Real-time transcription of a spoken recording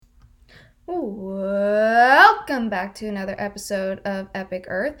Welcome back to another episode of Epic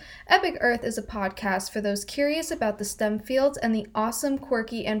Earth. Epic Earth is a podcast for those curious about the STEM fields and the awesome,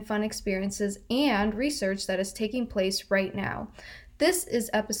 quirky, and fun experiences and research that is taking place right now. This is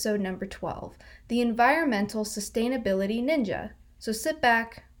episode number 12, the Environmental Sustainability Ninja. So sit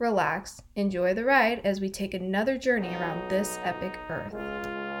back, relax, enjoy the ride as we take another journey around this epic Earth.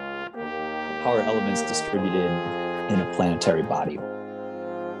 How are elements distributed in a planetary body?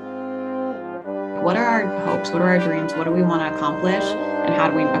 What are our hopes? What are our dreams? What do we want to accomplish? And how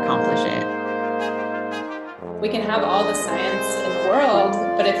do we accomplish it? We can have all the science in the world,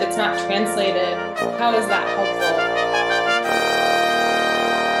 but if it's not translated, how is that helpful?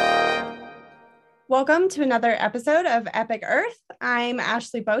 Welcome to another episode of Epic Earth. I'm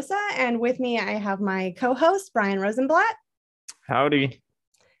Ashley Bosa, and with me I have my co-host, Brian Rosenblatt. Howdy.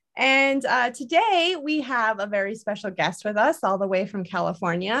 And today we have a very special guest with us all the way from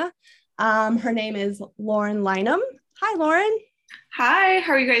California. Her name is Lauren Lynam. Hi, Lauren. Hi,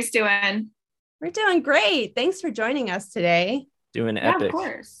 how are you guys doing? We're doing great. Thanks for joining us today. Doing epic. Of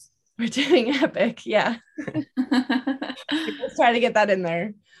course. We're doing epic, yeah. Let's try to get that in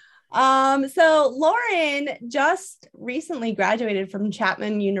there. So Lauren just recently graduated from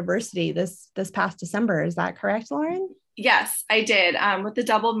Chapman University this past December. Is that correct, Lauren? Yes, I did, with a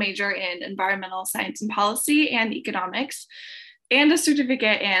double major in environmental science and policy and economics, and a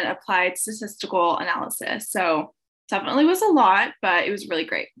certificate in applied statistical analysis. So definitely was a lot, but it was really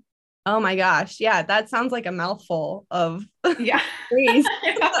great. Oh my gosh. Yeah, that sounds like a mouthful of yeah. Please.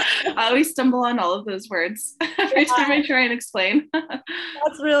 I always stumble on all of those words every time I try and explain.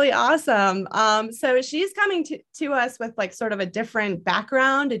 That's really awesome. So she's coming to us with like sort of a different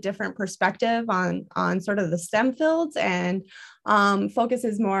background, a different perspective on sort of the STEM fields, and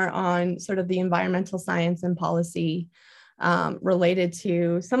focuses more on sort of the environmental science and policy related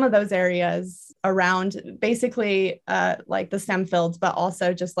to some of those areas around basically like the STEM fields, but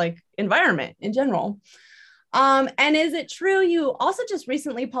also just like environment in general. And is it true you also just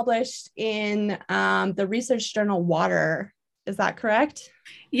recently published in the research journal Water? Is that correct?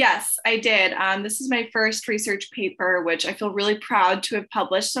 Yes, I did. This is my first research paper, which I feel really proud to have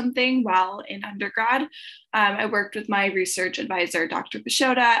published something while in undergrad. I worked with my research advisor, Dr.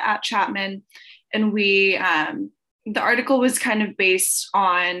 Pashota at Chapman, and the article was kind of based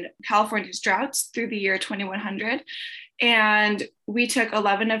on California's droughts through the year 2100. And we took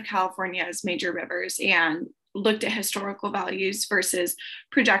 11 of California's major rivers and looked at historical values versus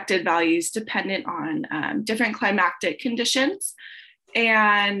projected values dependent on different climatic conditions,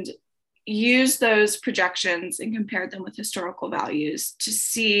 and used those projections and compared them with historical values to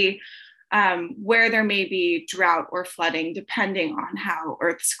see where there may be drought or flooding depending on how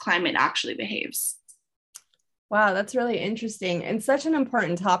Earth's climate actually behaves. Wow, that's really interesting and such an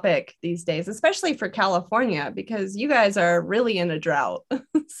important topic these days, especially for California, because you guys are really in a drought.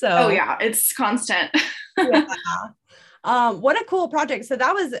 Oh yeah, it's constant. Yeah. What a cool project. So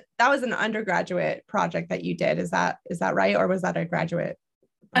that was an undergraduate project that you did. Is that right? Or was that a graduate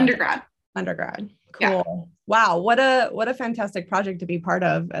project? Undergrad. Cool. Yeah. Wow. What a fantastic project to be part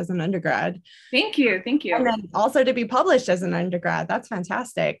of as an undergrad. Thank you. And then also to be published as an undergrad. That's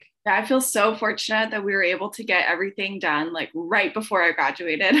fantastic. Yeah, I feel so fortunate that we were able to get everything done like right before I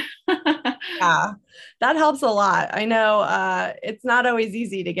graduated. Yeah, that helps a lot. I know it's not always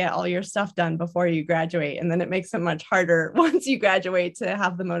easy to get all your stuff done before you graduate, and then it makes it much harder once you graduate to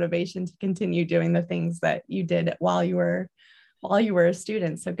have the motivation to continue doing the things that you did while you were a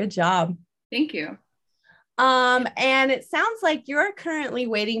student. So good job. Thank you. And it sounds like you're currently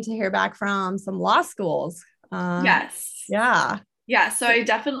waiting to hear back from some law schools. Yes. Yeah, so I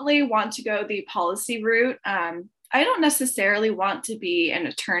definitely want to go the policy route. I don't necessarily want to be an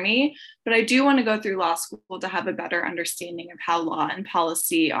attorney, but I do want to go through law school to have a better understanding of how law and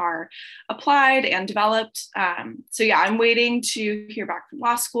policy are applied and developed. So yeah, I'm waiting to hear back from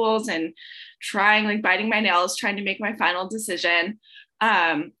law schools and biting my nails, trying to make my final decision.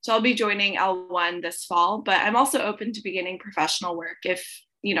 So I'll be joining L1 this fall, but I'm also open to beginning professional work if,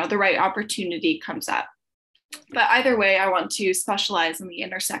 the right opportunity comes up. But either way, I want to specialize in the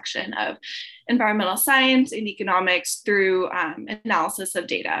intersection of environmental science and economics through analysis of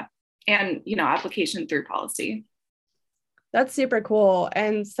data and, application through policy. That's super cool.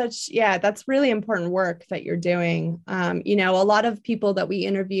 And that's really important work that you're doing. A lot of people that we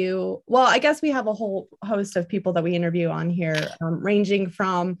interview, well, I guess we have a whole host of people that we interview on here, ranging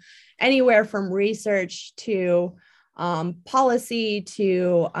from anywhere from research to policy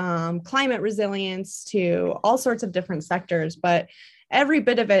to climate resilience to all sorts of different sectors. But every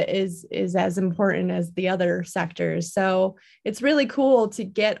bit of it is as important as the other sectors. So it's really cool to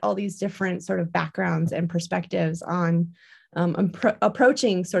get all these different sort of backgrounds and perspectives on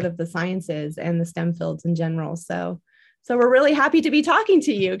approaching sort of the sciences and the STEM fields in general. So we're really happy to be talking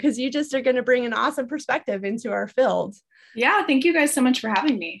to you because you just are going to bring an awesome perspective into our field. Yeah, thank you guys so much for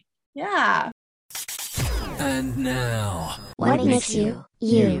having me. Yeah. And now, what makes you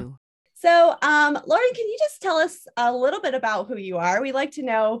you? So, Lauren, can you just tell us a little bit about who you are? We like to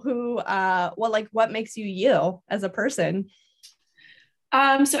know what makes you you as a person.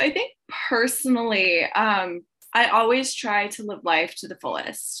 So I think personally, I always try to live life to the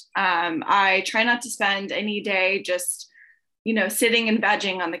fullest. I try not to spend any day just, sitting and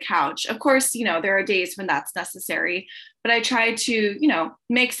vegging on the couch. Of course, there are days when that's necessary, but I try to,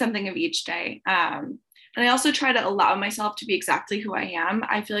 make something of each day. And I also try to allow myself to be exactly who I am.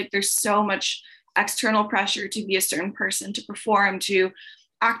 I feel like there's so much external pressure to be a certain person, to perform, to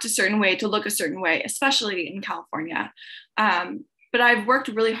act a certain way, to look a certain way, especially in California. But I've worked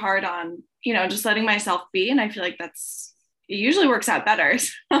really hard on, just letting myself be. And I feel like it usually works out better.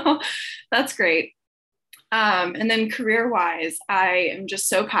 So that's great. And then career-wise, I am just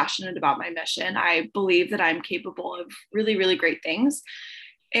so passionate about my mission. I believe that I'm capable of really, really great things.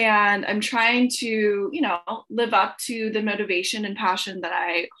 And I'm trying to, live up to the motivation and passion that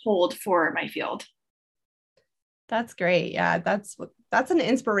I hold for my field. That's great. Yeah, that's an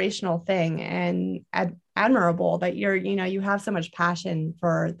inspirational thing and admirable that you have so much passion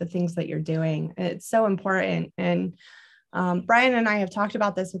for the things that you're doing. It's so important. And Brian and I have talked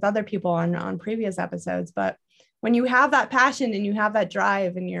about this with other people on previous episodes, but when you have that passion and you have that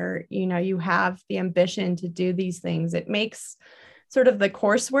drive and you have the ambition to do these things, it makes sort of the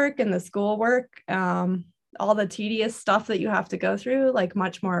coursework and the schoolwork, all the tedious stuff that you have to go through, like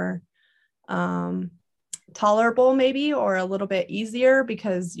much more tolerable maybe, or a little bit easier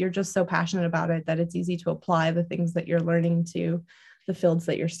because you're just so passionate about it that it's easy to apply the things that you're learning to the fields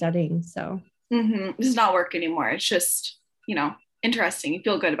that you're studying. So It does not work anymore. It's just, interesting. You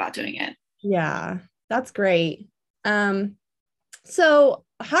feel good about doing it. Yeah, that's great. So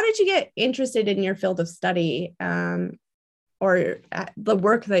how did you get interested in your field of study? Or the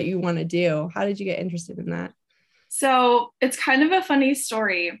work that you want to do? How did you get interested in that? So it's kind of a funny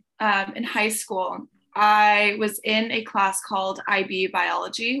story. In high school, I was in a class called IB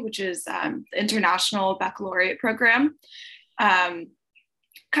Biology, which is the International Baccalaureate program.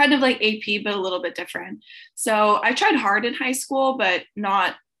 Kind of like AP, but a little bit different. So I tried hard in high school, but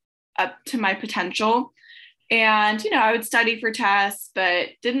not up to my potential. And, I would study for tests, but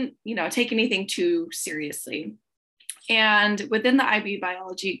didn't, take anything too seriously. And within the IB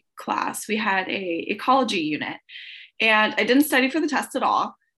biology class, we had a ecology unit, and I didn't study for the test at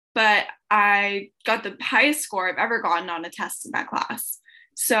all, but I got the highest score I've ever gotten on a test in that class.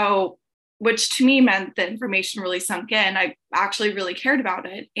 So, which to me meant the information really sunk in. I actually really cared about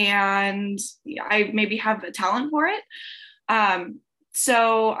it, and I maybe have a talent for it.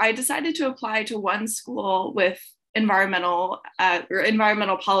 So I decided to apply to one school with environmental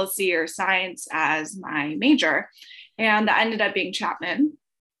policy or science as my major. And that ended up being Chapman.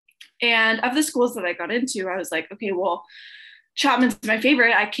 And of the schools that I got into, I was like, okay, well, Chapman's my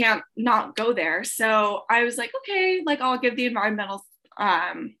favorite. I can't not go there. So I was like, okay, I'll give the environmental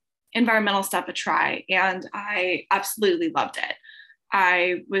stuff a try. And I absolutely loved it.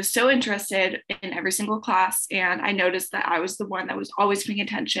 I was so interested in every single class. And I noticed that I was the one that was always paying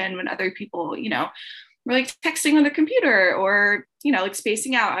attention when other people, were texting on the computer or,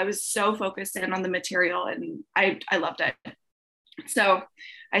 spacing out. I was so focused in on the material and I loved it. So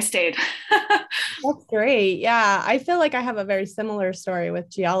I stayed. That's great. Yeah. I feel like I have a very similar story with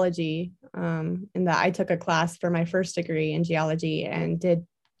geology, in that I took a class for my first degree in geology and did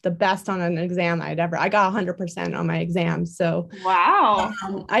the best on an exam I got 100% on my exams. So wow.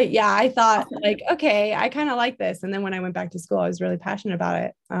 I thought okay, I kind of like this. And then when I went back to school, I was really passionate about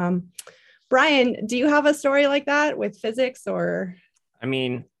it. Brian, do you have a story like that with physics or? I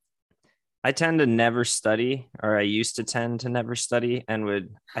mean, I tend to never study, or I used to tend to never study, and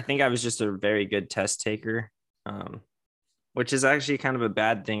I think I was just a very good test taker, which is actually kind of a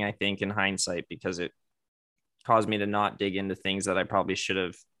bad thing, I think, in hindsight, because it caused me to not dig into things that I probably should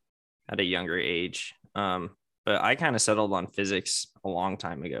have at a younger age. But I kind of settled on physics a long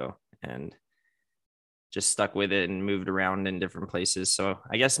time ago and just stuck with it and moved around in different places. So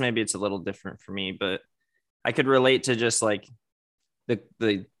I guess maybe it's a little different for me, but I could relate to just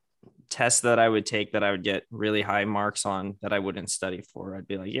the tests that I would take that I would get really high marks on that I wouldn't study for. I'd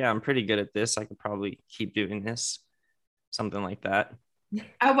be like, yeah, I'm pretty good at this. I could probably keep doing this, something like that.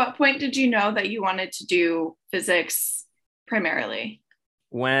 At what point did you know that you wanted to do physics primarily?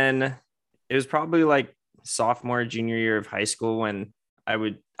 when it was probably like sophomore, junior year of high school when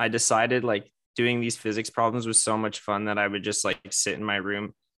I decided like doing these physics problems was so much fun that I would just like sit in my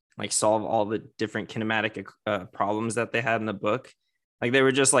room, like solve all the different kinematic problems that they had in the book. Like they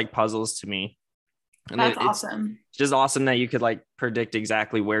were just like puzzles to me. And That's it's awesome. just awesome that you could like predict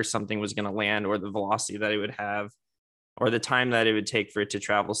exactly where something was going to land or the velocity that it would have or the time that it would take for it to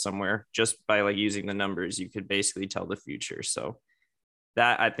travel somewhere. Just by like using the numbers, you could basically tell the future. So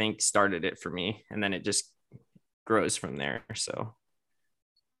that I think started it for me. And then it just grows from there. So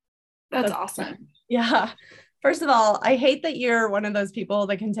That's awesome. Yeah. First of all, I hate that you're one of those people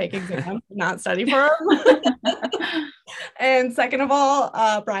that can take exams and not study for them. And second of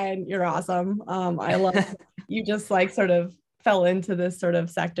all, Brian, you're awesome. I love you just like sort of fell into this sort of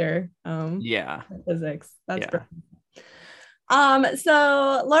sector. Yeah. Physics. That's brilliant.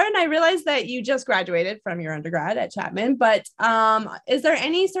 So Lauren, I realized that you just graduated from your undergrad at Chapman, but is there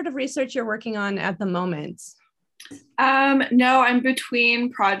any sort of research you're working on at the moment? No, I'm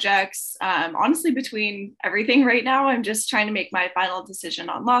between projects, honestly, between everything right now. I'm just trying to make my final decision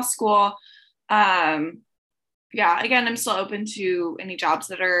on law school. Yeah, again, I'm still open to any jobs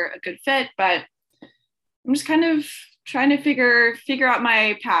that are a good fit, but I'm just kind of trying to figure out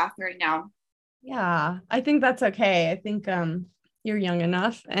my path right now. Yeah, I think that's okay. I think you're young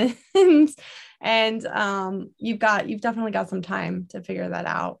enough and you've definitely got some time to figure that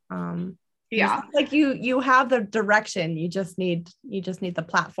out. Yeah, like you have the direction. You just need the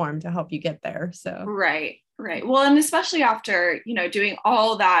platform to help you get there. So right. Well, and especially after, doing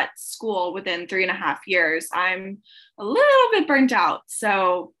all that school within 3.5 years, I'm a little bit burnt out.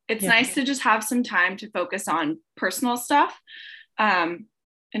 So it's nice to just have some time to focus on personal stuff, and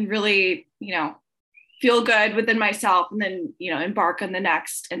really, feel good within myself and then, embark on the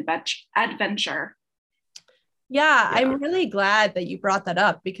next adventure. Yeah, I'm really glad that you brought that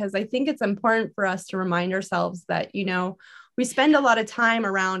up because I think it's important for us to remind ourselves that, we spend a lot of time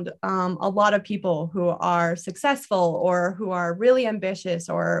around a lot of people who are successful or who are really ambitious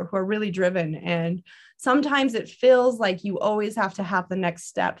or who are really driven. And sometimes it feels like you always have to have the next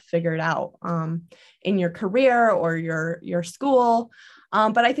step figured out in your career or your school.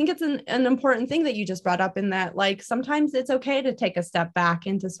 But I think it's an important thing that you just brought up in that, like, sometimes it's okay to take a step back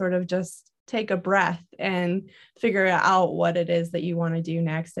and to sort of just take a breath and figure out what it is that you want to do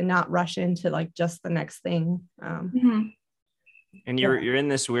next and not rush into like just the next thing. And you're in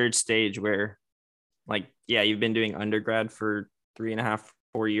this weird stage where like, yeah, you've been doing undergrad for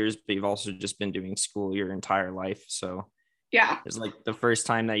 3.5-4 years, but you've also just been doing school your entire life. So yeah, it's like the first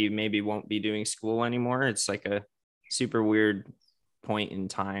time that you maybe won't be doing school anymore. It's like a super weird point in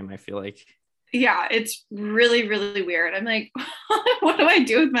time, I feel like. Yeah, it's really, really weird. I'm like, what do I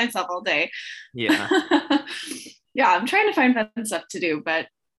do with myself all day? Yeah. Yeah, I'm trying to find fun stuff to do, but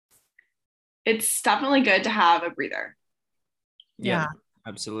it's definitely good to have a breather. Yeah,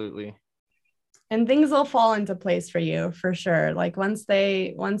 absolutely. And things will fall into place for you for sure. Like once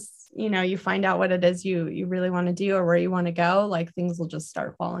you find out what it is you really want to do or where you want to go, like things will just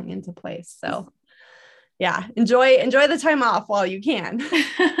start falling into place. So yeah, enjoy the time off while you can.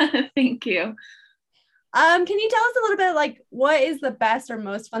 Thank you. Can you tell us a little bit like what is the best or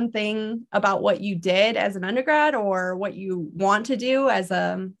most fun thing about what you did as an undergrad or what you want to do as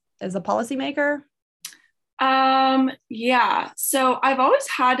a policymaker? Yeah, so I've always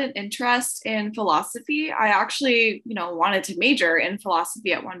had an interest in philosophy. I actually, wanted to major in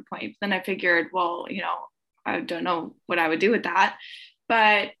philosophy at one point, but then I figured, well, I don't know what I would do with that.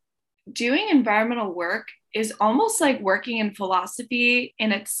 But doing environmental work is almost like working in philosophy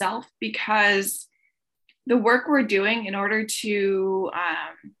in itself, because the work we're doing in order to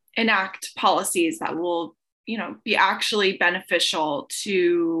enact policies that will, be actually beneficial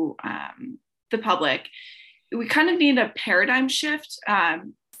to the public, we kind of need a paradigm shift,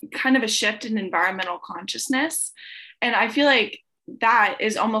 kind of a shift in environmental consciousness. And I feel like that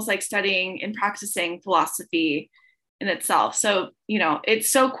is almost like studying and practicing philosophy in itself. So, it's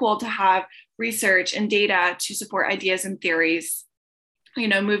so cool to have research and data to support ideas and theories,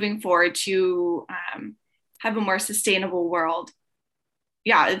 moving forward to have a more sustainable world.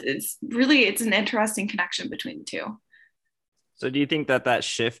 Yeah, it's an interesting connection between the two. So do you think that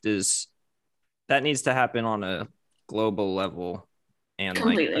shift that needs to happen on a global level and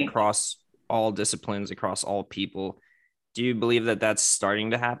Completely. like across all disciplines, across all people? Do you believe that that's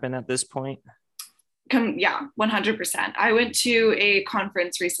starting to happen at this point? Yeah, 100%. I went to a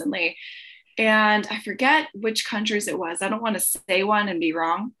conference recently and I forget which countries it was. I don't want to say one and be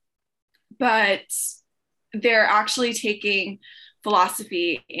wrong, but they're actually taking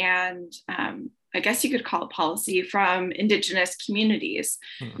philosophy and I guess you could call it policy, from Indigenous communities.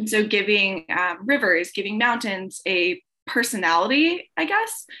 Hmm. And so giving rivers, giving mountains a personality, I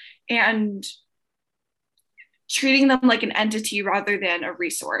guess, and treating them like an entity rather than a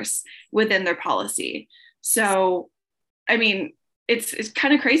resource within their policy. So, I mean, it's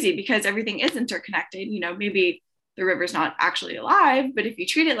kind of crazy because everything is interconnected. Maybe the river's not actually alive, but if you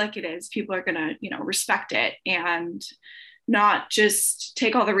treat it like it is, people are going to, respect it and not just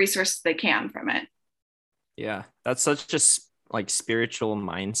take all the resources they can from it. Yeah, that's such a like spiritual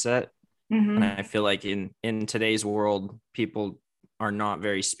mindset. Mm-hmm. And I feel like in today's world, people are not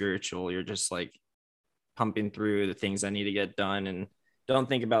very spiritual. You're just like pumping through the things that need to get done and don't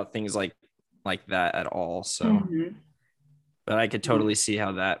think about things like that at all. So, Mm-hmm. but I could totally see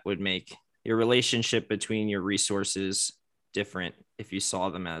how that would make your relationship between your resources different if you saw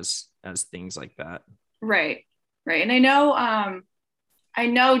them as things like that. Right. And I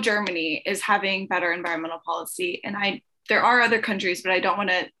know Germany is having better environmental policy, and there are other countries, but I don't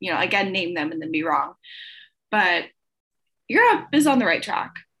want to, again, name them and then be wrong. But Europe is on the right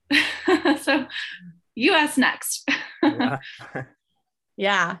track. So US next.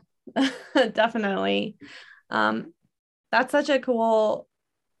 Yeah, definitely. That's such a cool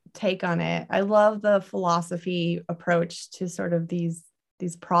take on it. I love the philosophy approach to sort of these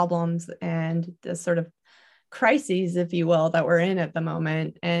problems and the sort of crises, if you will, that we're in at the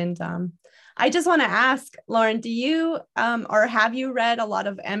moment. And I just want to ask, Lauren, do you or have you read a lot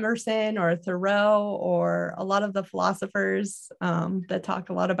of Emerson or Thoreau or a lot of the philosophers that talk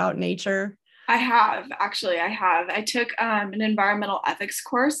a lot about nature? I have. I took an environmental ethics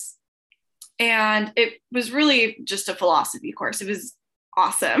course, and it was really just a philosophy course. It was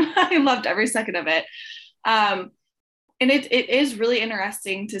awesome. I loved every second of it. And it is really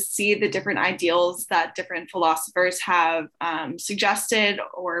interesting to see the different ideals that different philosophers have suggested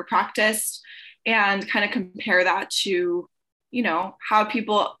or practiced, and kind of compare that to, how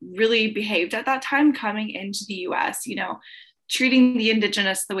people really behaved at that time coming into the US, treating the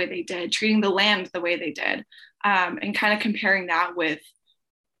indigenous the way they did, treating the land the way they did, and kind of comparing that with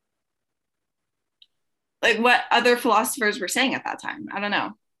like what other philosophers were saying at that time. I don't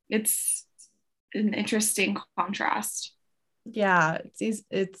know. It's an interesting contrast. Yeah, it's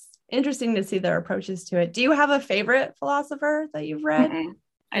interesting to see their approaches to it. Do you have a favorite philosopher that you've read?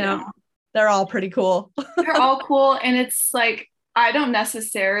 I don't. They're all pretty cool. They're all cool. And it's like, I don't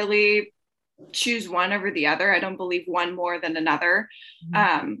necessarily choose one over the other. I don't believe one more than another.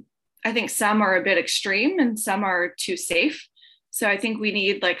 I think some are a bit extreme and some are too safe. So I think we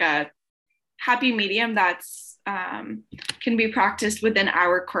need like a happy medium that's can be practiced within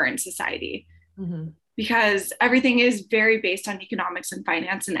our current society. Mm-hmm. Because everything is very based on economics and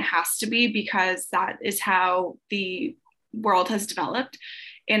finance, and it has to be, because that is how the world has developed.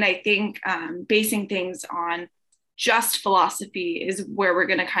 And I think basing things on just philosophy is where we're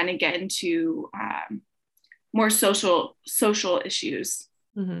going to kind of get into more social issues.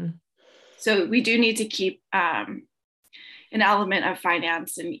 Mm-hmm. So we do need to keep an element of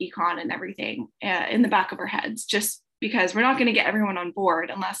finance and econ and everything in the back of our heads, just because we're not going to get everyone on board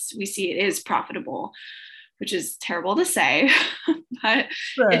unless we see it is profitable, which is terrible to say, but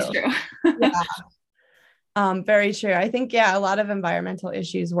it's true. Yeah. Very true. I think, a lot of environmental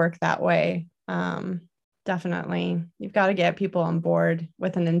issues work that way. Definitely. You've got to get people on board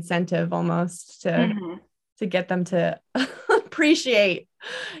with an incentive almost to get them to appreciate,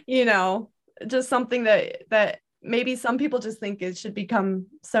 just something that maybe some people just think it should become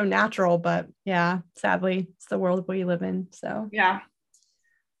so natural, but sadly it's the world we live in. So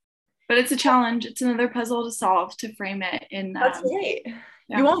but it's a challenge. It's another puzzle to solve, to frame it in. That's right.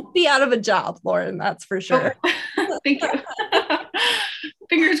 Yeah. You won't be out of a job, Lauren. That's for sure. Oh, thank you.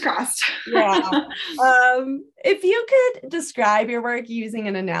 Fingers crossed. If you could describe your work using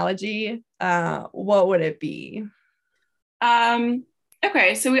an analogy, what would it be?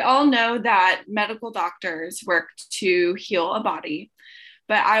 Okay, so we all know that medical doctors work to heal a body,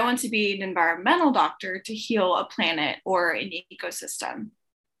 but I want to be an environmental doctor to heal a planet or an ecosystem.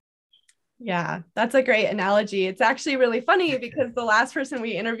 Yeah, that's a great analogy. It's actually really funny because the last person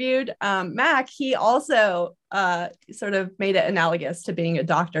we interviewed, Mac, he also sort of made it analogous to being a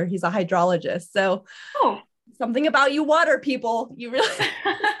doctor. He's a hydrologist. So something about you water people, you really...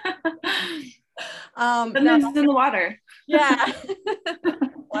 Something's in the water. Yeah.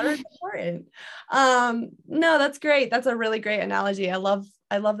 Water is important. No, that's great. That's a really great analogy. I love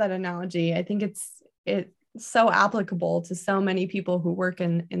that analogy. I think it's so applicable to so many people who work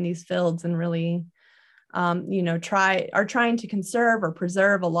in these fields and really are trying to conserve or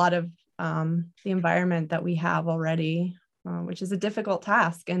preserve a lot of the environment that we have already, which is a difficult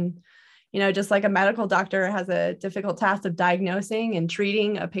task. And just like a medical doctor has a difficult task of diagnosing and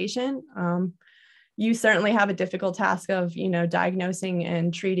treating a patient, you certainly have a difficult task of, diagnosing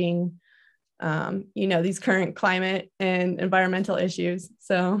and treating, these current climate and environmental issues.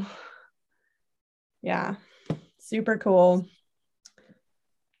 So yeah, super cool.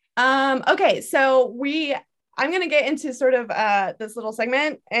 Okay, so I'm going to get into sort of this little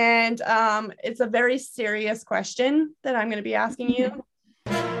segment, and it's a very serious question that I'm going to be asking you.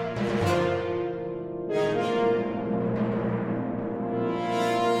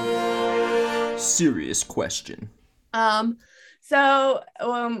 Serious question.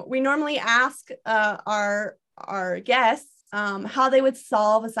 We normally ask our guests how they would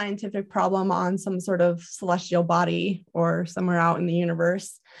solve a scientific problem on some sort of celestial body or somewhere out in the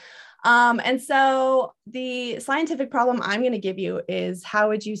universe. And so the scientific problem I'm going to give you is, how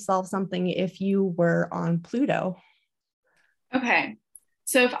would you solve something if you were on Pluto? Okay.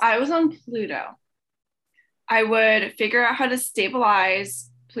 So if I was on Pluto, I would figure out how to stabilize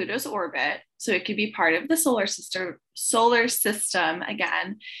Pluto's orbit so it could be part of the solar system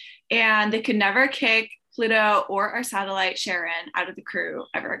again. And they could never kick Pluto or our satellite Sharon out of the crew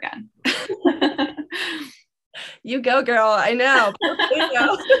ever again. You go, girl. I know.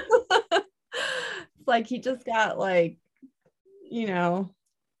 It's like he just got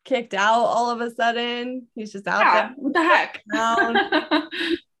kicked out all of a sudden. He's just out there. What the heck?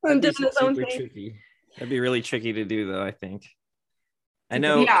 And doing his own thing. Tricky. That'd be really tricky to do, though, I think. I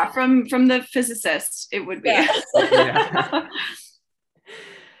know. Yeah, from the physicist, it would be. Yeah,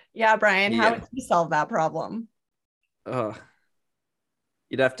 yeah, Brian, how would you solve that problem?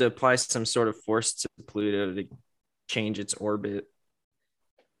 You'd have to apply some sort of force to Pluto to change its orbit,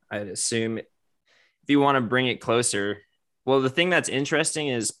 I'd assume. If you want to bring it closer. Well, the thing that's interesting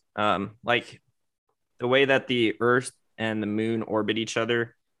is like the way that the Earth and the moon orbit each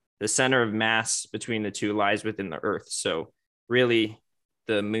other, the center of mass between the two lies within the Earth. So really,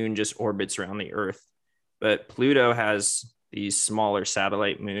 the moon just orbits around the Earth. But Pluto has these smaller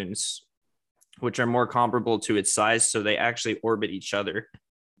satellite moons, which are more comparable to its size. So they actually orbit each other.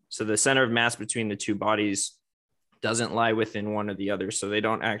 So the center of mass between the two bodies doesn't lie within one or the other. So they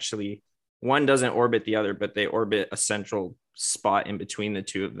don't actually, one doesn't orbit the other, but they orbit a central spot in between the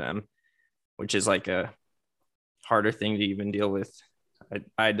two of them, which is like a harder thing to even deal with.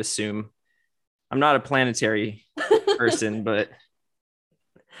 I'd assume. I'm not a planetary person, but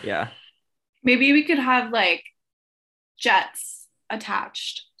yeah. Maybe we could have like jets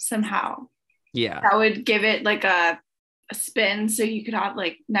attached somehow. Yeah. That would give it like a spin, so you could have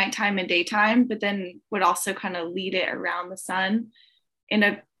like nighttime and daytime, but then would also kind of lead it around the sun in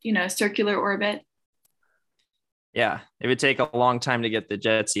a circular orbit. Yeah, it would take a long time to get the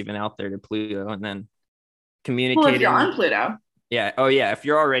jets even out there to Pluto, and then communicating. Well, if you're on Pluto. Yeah. Oh yeah. If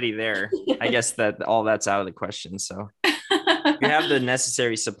you're already there, I guess that all that's out of the question. So you have the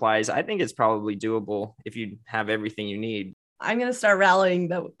necessary supplies. I think it's probably doable if you have everything you need. I'm going to start rallying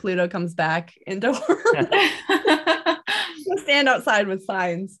that Pluto comes back into orbit. Stand outside with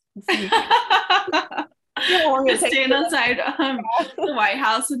signs. Stand outside the White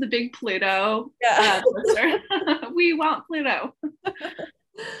House with a big Pluto poster. We want Pluto.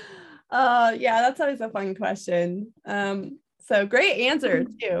 Yeah, that's always a fun question. So great answer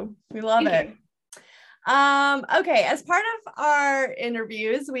too. We love it. Okay, as part of our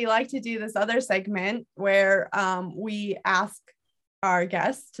interviews, we like to do this other segment where we ask our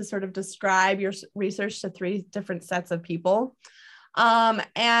guests to sort of describe your research to 3 different sets of people. So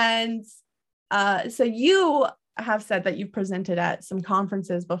you have said that you've presented at some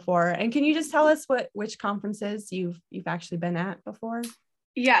conferences before, and can you just tell us which conferences you've actually been at before?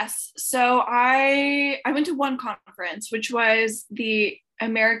 Yes. So I went to one conference, which was the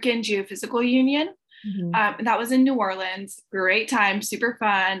American Geophysical Union. Mm-hmm. That was in New Orleans. Great time, super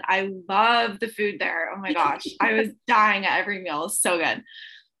fun. I love the food there. Oh my gosh. I was dying at every meal. It's so good.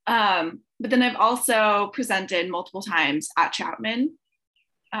 But then I've also presented multiple times at Chapman.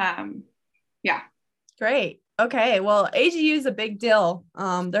 Yeah. Great. Okay. Well, AGU is a big deal.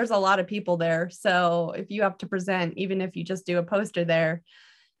 There's a lot of people there. So if you have to present, even if you just do a poster there,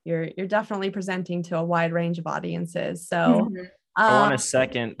 you're definitely presenting to a wide range of audiences. So mm-hmm. I want to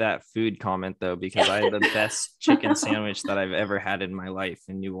second that food comment though, because I had the best chicken sandwich that I've ever had in my life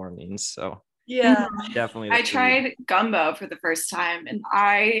in New Orleans. So yeah, definitely. I tried gumbo for the first time, and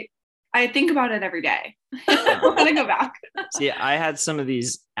I think about it every day. I want to go back. See, I had some of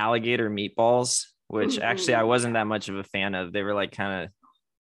these alligator meatballs, which actually I wasn't that much of a fan of. They were like kind of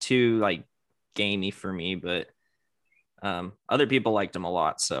too like gamey for me, but other people liked them a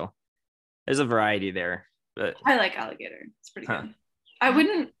lot. So there's a variety there. But I like alligator. It's pretty good. I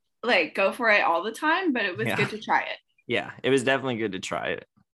wouldn't like go for it all the time, but it was Yeah. good to try it. Yeah, it was definitely good to try it.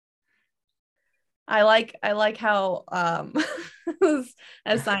 I like how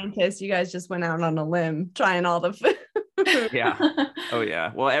as scientists, you guys just went out on a limb trying all the food. Yeah. Oh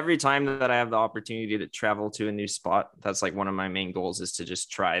yeah. Well, every time that I have the opportunity to travel to a new spot, that's like one of my main goals, is to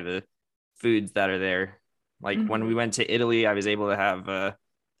just try the foods that are there. Like when we went to Italy, I was able to have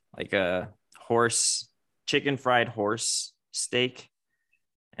like a chicken fried horse steak,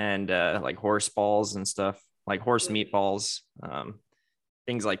 and like horse balls and stuff, like horse meatballs,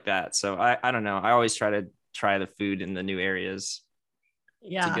 things like that. So I don't know. I always try to try the food in the new areas.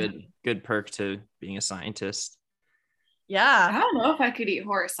 Yeah. It's a good perk to being a scientist. Yeah. I don't know if I could eat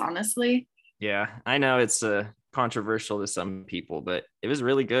horse, honestly. Yeah, I know it's controversial to some people, but it was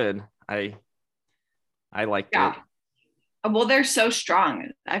really good. I liked it. Well, they're so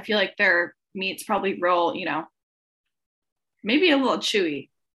strong. I feel like their meat's probably real, maybe a little chewy.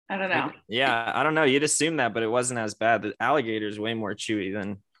 I don't know. Yeah, I don't know. You'd assume that, but it wasn't as bad. The alligator is way more chewy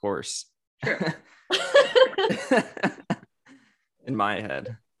than horse. True. In my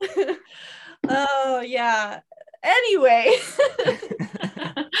head. Oh yeah. Anyway,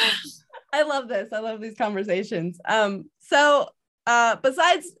 I love this. I love these conversations. So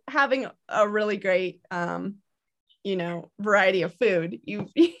besides having a really great variety of food,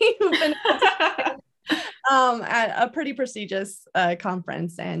 you've been at a pretty prestigious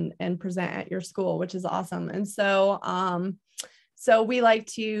conference and present at your school, which is awesome. And so we like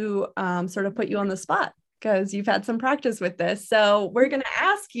to sort of put you on the spot, because you've had some practice with this. So we're going to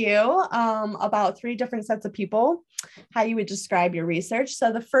ask you about 3 different sets of people, how you would describe your research.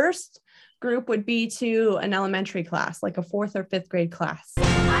 So the first group would be to an elementary class, like a 4th or 5th grade class.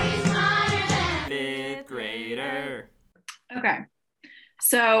 5th grader. Okay.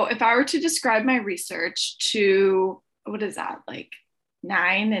 So if I were to describe my research to, what is that, like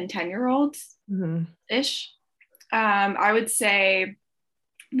 9 and 10-year-olds ish, I would say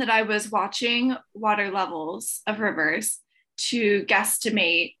that I was watching water levels of rivers to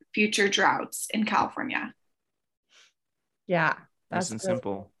guesstimate future droughts in California. Yeah. Nice and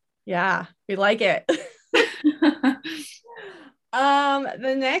simple. Yeah, we like it.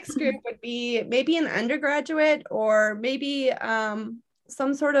 The next group would be maybe an undergraduate, or maybe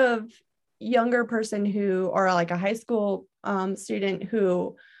some sort of younger person or like a high school student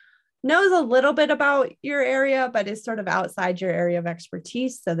who knows a little bit about your area, but is sort of outside your area of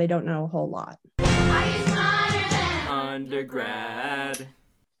expertise, so they don't know a whole lot. Undergrad.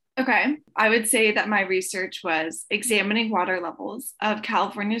 Okay, I would say that my research was examining water levels of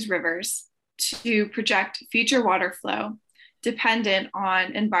California's rivers to project future water flow dependent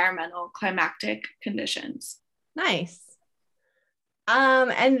on environmental climatic conditions. Nice.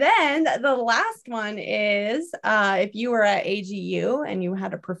 And then the last one is if you were at AGU and you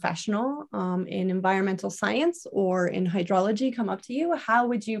had a professional in environmental science or in hydrology come up to you, how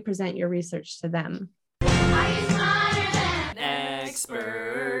would you present your research to them?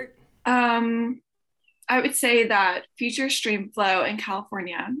 Expert. I would say that future stream flow in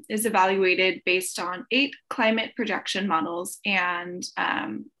California is evaluated based on 8 climate projection models, and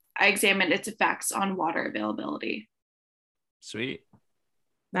I examined its effects on water availability. Sweet.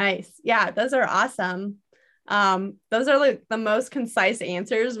 Nice. Yeah, those are awesome. Those are like the most concise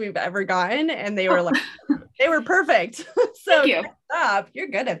answers we've ever gotten, and they were they were perfect. So Thank you. Good job. You're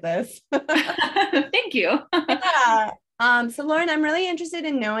good at this. Thank you. Yeah. So Lauren, I'm really interested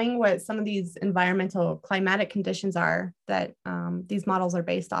in knowing what some of these environmental climatic conditions are that these models are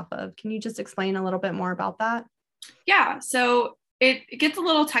based off of. Can you just explain a little bit more about that? Yeah, so it gets a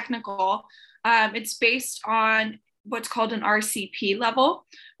little technical. It's based on what's called an RCP level,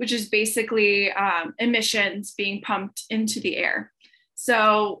 which is basically emissions being pumped into the air.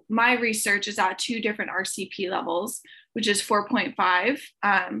 So my research is at 2 different RCP levels, which is 4.5.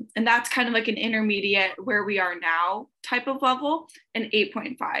 And that's kind of like an intermediate where we are now type of level, and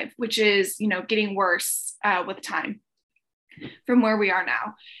 8.5, which is, getting worse with time from where we are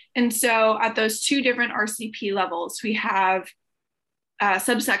now. And so at those 2 different RCP levels, we have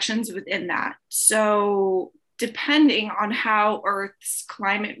subsections within that. So depending on how Earth's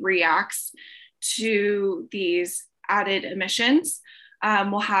climate reacts to these added emissions,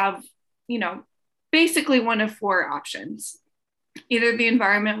 we'll have, basically one of 4 options. Either the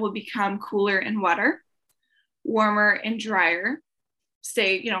environment will become cooler and wetter, warmer and drier,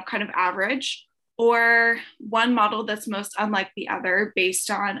 say, kind of average, or one model that's most unlike the other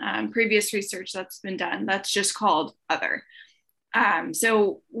based on previous research that's been done, that's just called other.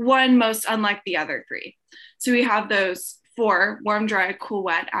 So one most unlike the other 3. So we have those 4: warm, dry, cool,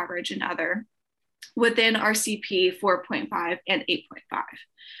 wet, average, and other within RCP 4.5 and 8.5.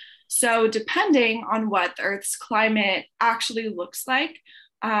 So depending on what the Earth's climate actually looks like,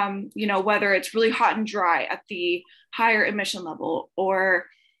 whether it's really hot and dry at the higher emission level or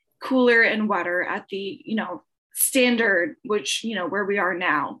cooler and wetter at the, standard, which, where we are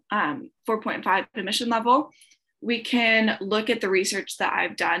now, 4.5 emission level, we can look at the research that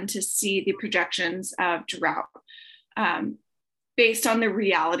I've done to see the projections of drought based on the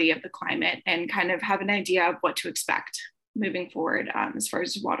reality of the climate and kind of have an idea of what to expect moving forward as far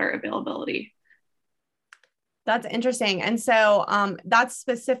as water availability. That's interesting. And so that's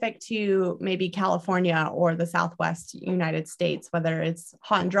specific to maybe California or the Southwest United States, whether it's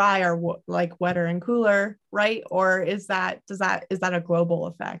hot and dry or like wetter and cooler, right? Or is that a global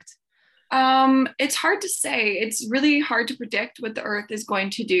effect? It's hard to say. It's really hard to predict what the Earth is going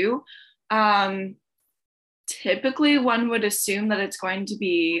to do. Typically, one would assume that it's going to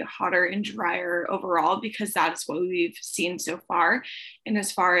be hotter and drier overall because that's what we've seen so far. And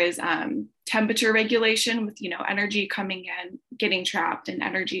as far as temperature regulation with, energy coming in, getting trapped and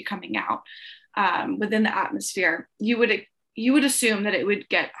energy coming out within the atmosphere, you would assume that it would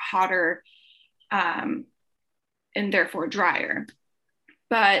get hotter and therefore drier.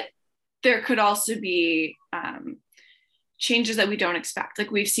 But there could also be changes that we don't expect. Like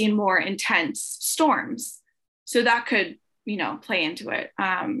we've seen more intense storms. So that could, play into it.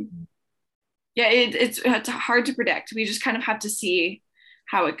 It's hard to predict. We just kind of have to see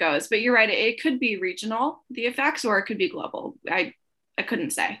how it goes. But you're right, it could be regional, the effects, or it could be global. I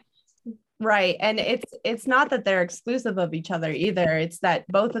couldn't say. Right. And it's not that they're exclusive of each other either. It's that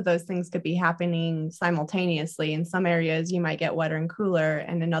both of those things could be happening simultaneously. In some areas, you might get wetter and cooler,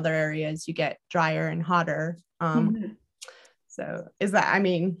 and in other areas, you get drier and hotter. So is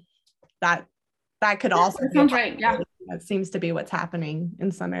that, that could also that sounds right. Yeah. That seems to be what's happening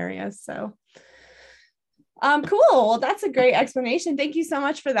in some areas. So cool. Well, that's a great explanation. Thank you so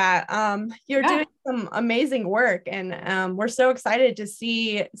much for that. You're doing some amazing work, and we're so excited to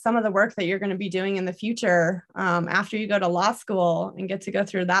see some of the work that you're going to be doing in the future after you go to law school and get to go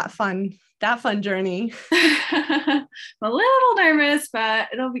through that fun journey. I'm a little nervous, but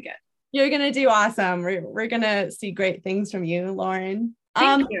it'll be good. You're going to do awesome. We're going to see great things from you, Lauren.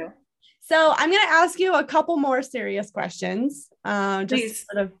 Thank you. So I'm going to ask you a couple more serious questions, just to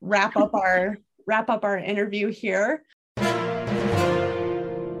sort of wrap up our interview here.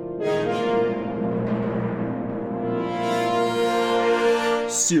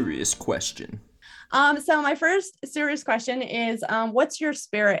 Serious question. So my first serious question is, what's your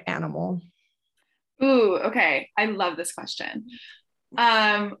spirit animal? Ooh, okay. I love this question.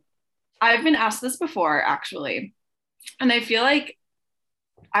 I've been asked this before, actually, and I feel like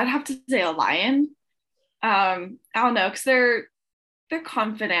I'd have to say a lion. I don't know, because they're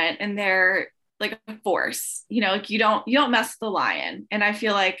confident and they're like a force. Like you don't mess with the lion. And I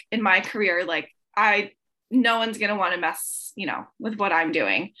feel like in my career, like no one's gonna want to mess, with what I'm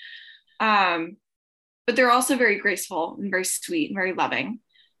doing. But they're also very graceful and very sweet and very loving.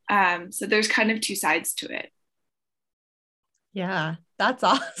 So there's kind of two sides to it. Yeah, that's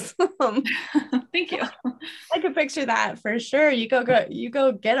awesome. Thank you. I could picture that for sure. You go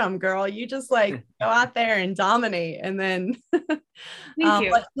get them, girl. You just like go out there and dominate. And then Thank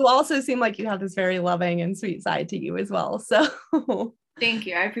you. But you also seem like you have this very loving and sweet side to you as well. So thank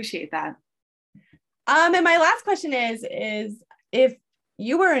you. I appreciate that. And my last question is if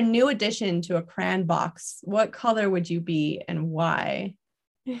you were a new addition to a crayon box, what color would you be and why?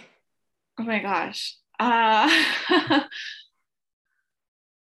 Oh my gosh.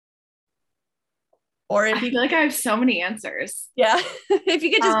 Or if I feel like I have so many answers. Yeah. If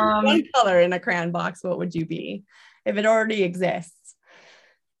you could just pick one color in a crayon box, what would you be if it already exists?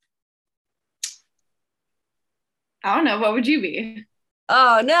 I don't know. What would you be?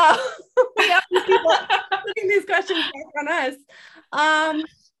 Oh no. We have people putting these questions back on us. I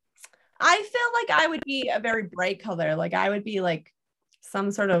feel like I would be a very bright color. Like I would be like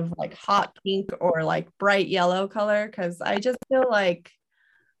some sort of like hot pink or like bright yellow color, because I just feel like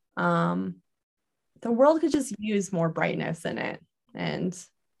the world could just use more brightness in it. And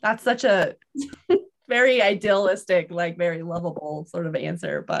that's such a very idealistic, like very lovable sort of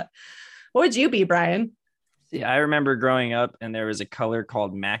answer. But what would you be, Brian? Yeah, I remember growing up and there was a color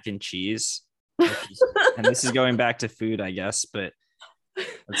called mac and cheese. And this is going back to food, I guess. But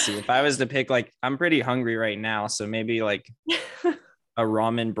let's see, if I was to pick, like, I'm pretty hungry right now. So maybe like a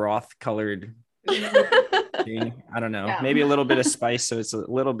ramen broth colored thing. I don't know. Yeah. Maybe a little bit of spice. So it's a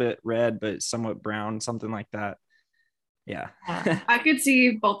little bit red, but somewhat brown, something like that. Yeah. I could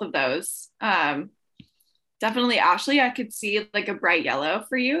see both of those. definitely Ashley, I could see like a bright yellow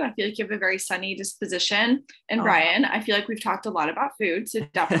for you. I feel like you have a very sunny disposition. And Brian, I feel like we've talked a lot about food, so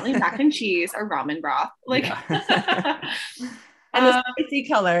definitely mac and cheese or ramen broth. Like and the spicy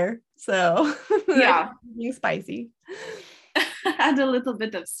color. So yeah, being spicy. Add a little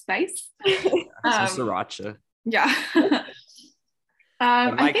bit of spice. Some sriracha. Yeah.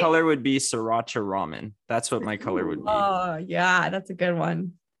 My color would be sriracha ramen. That's what my color would be. Oh yeah, that's a good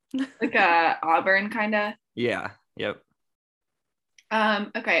one. Like a auburn kind of. Yeah. Yep.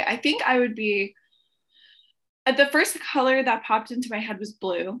 Okay. I think I would be. The first color that popped into my head was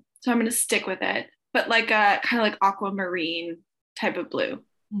blue, so I'm gonna stick with it. But like a kind of like aquamarine type of blue.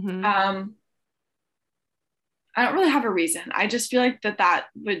 Mm-hmm. I don't really have a reason. I just feel like that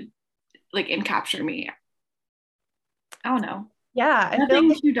would like encapture me. I don't know. Yeah, I nothing feel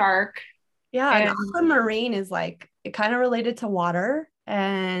like, too dark. Yeah, and aquamarine is like it kind of related to water,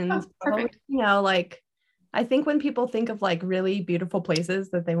 and probably, you know, like I think when people think of like really beautiful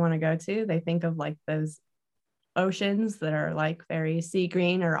places that they want to go to, they think of like those oceans that are like very sea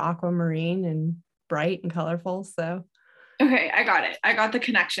green or aquamarine and bright and colorful. So okay, I got it. I got the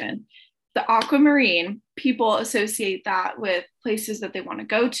connection. The aquamarine, people associate that with places that they want to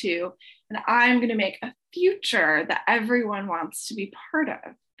go to. And I'm going to make a future that everyone wants to be part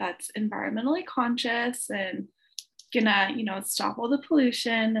of that's environmentally conscious and gonna, you know, stop all the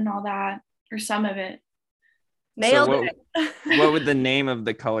pollution and all that, or some of it. Nailed it. What would the name of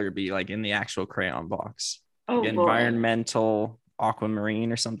the color be, like in the actual crayon box? Oh, like environmental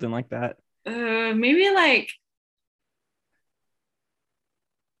aquamarine or something like that? Maybe like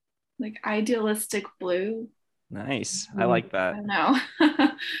idealistic blue. Nice. I like that. I know.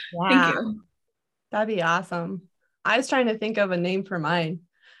 Wow. Thank you. That'd be awesome. I was trying to think of a name for mine.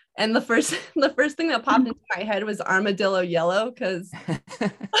 And the first thing that popped into my head was armadillo yellow, because I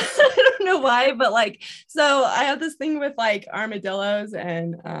don't know why, but like, so I have this thing with like armadillos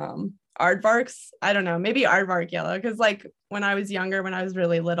and aardvarks. I don't know, maybe aardvark yellow, because like when I was younger, when I was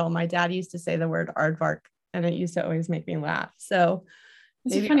really little, my dad used to say the word aardvark and it used to always make me laugh. So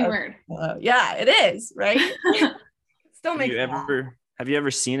it's a funny word. Yeah, it is, right? Still makes have you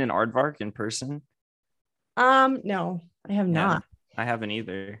ever seen an aardvark in person? No, I have not. I haven't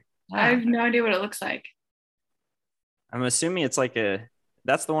either. I have no idea what it looks like. I'm assuming it's like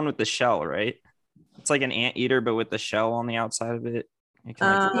that's the one with the shell, right? It's like an anteater, but with the shell on the outside of it.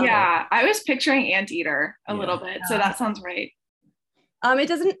 Yeah, I was picturing anteater a little bit, so that sounds right. It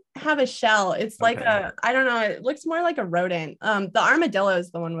doesn't have a shell. It's like I don't know. It looks more like a rodent. The armadillo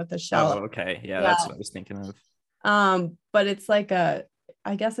is the one with the shell. Oh, okay. Yeah, that's what I was thinking of. But it's like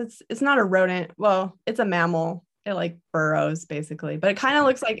I guess it's not a rodent. Well, it's a mammal. It like burrows basically, but it kind of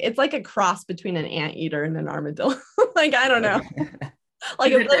looks like it's like a cross between an anteater and an armadillo. Like, I don't know.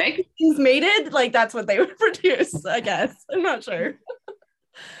 Like if those things mated, like that's what they would produce, I guess. I'm not sure.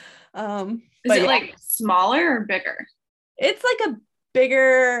 Is it like smaller or bigger? It's like a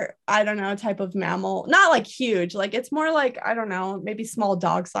bigger, I don't know, type of mammal. Not like huge. Like it's more like, I don't know, maybe small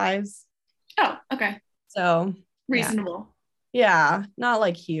dog size. Oh, okay. So reasonable. Yeah, not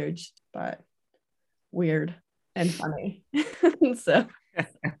like huge, but weird and funny. So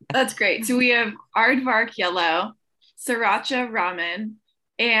that's great. So we have aardvark yellow, sriracha ramen,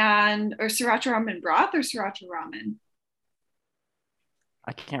 or sriracha ramen broth or sriracha ramen.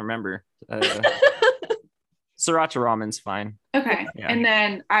 I can't remember. Sriracha ramen's fine. Okay. Yeah. And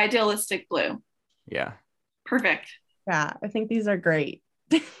then idealistic blue. Yeah. Perfect. Yeah, I think these are great.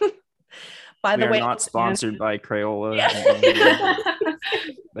 By the way, not sponsored by Crayola. Yeah.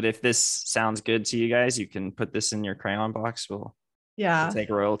 But if this sounds good to you guys, you can put this in your crayon box. We'll take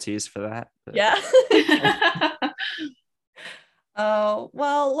royalties for that. But. Yeah. Oh,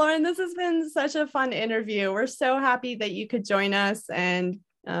 well, Lauren, this has been such a fun interview. We're so happy that you could join us and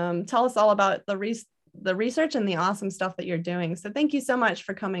tell us all about the research and the awesome stuff that you're doing. So thank you so much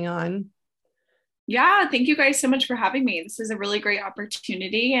for coming on. Yeah, thank you guys so much for having me. This is a really great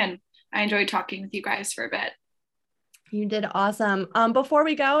opportunity and I enjoyed talking with you guys for a bit. You did awesome. Before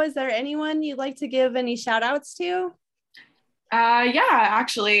we go, is there anyone you'd like to give any shout outs to? Yeah,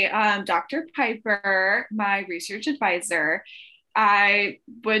 actually, Dr. Piper, my research advisor, I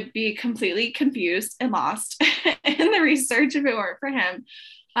would be completely confused and lost in the research if it weren't for him.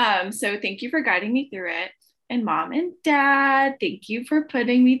 So thank you for guiding me through it. And Mom and Dad, thank you for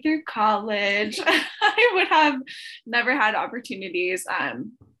putting me through college. I would have never had opportunities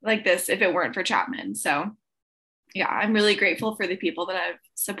like this if it weren't for Chapman. So yeah, I'm really grateful for the people that have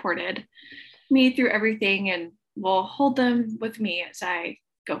supported me through everything and will hold them with me as I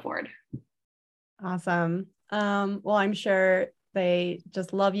go forward. Awesome. Well, I'm sure they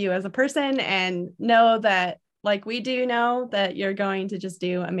just love you as a person and know that, like we do know, that you're going to just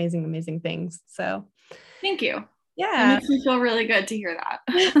do amazing, amazing things. So thank you. Yeah. It makes me feel really good to hear that.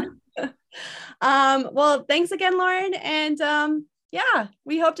 Well, thanks again, Lauren. And yeah,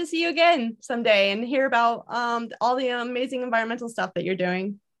 we hope to see you again someday and hear about all the amazing environmental stuff that you're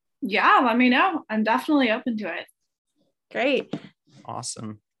doing. Yeah, let me know. I'm definitely open to it. Great.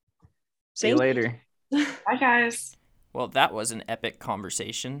 Awesome. See you later. Bye, guys. Well, that was an epic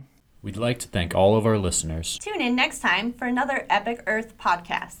conversation. We'd like to thank all of our listeners. Tune in next time for another Epic Earth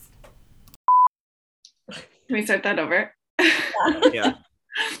podcast. Can we start that over? Yeah.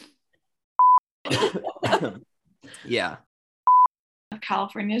 Yeah.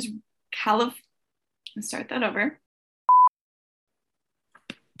 Start that over.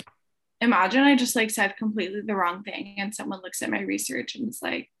 Imagine I just like said completely the wrong thing and someone looks at my research and is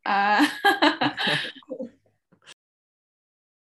like,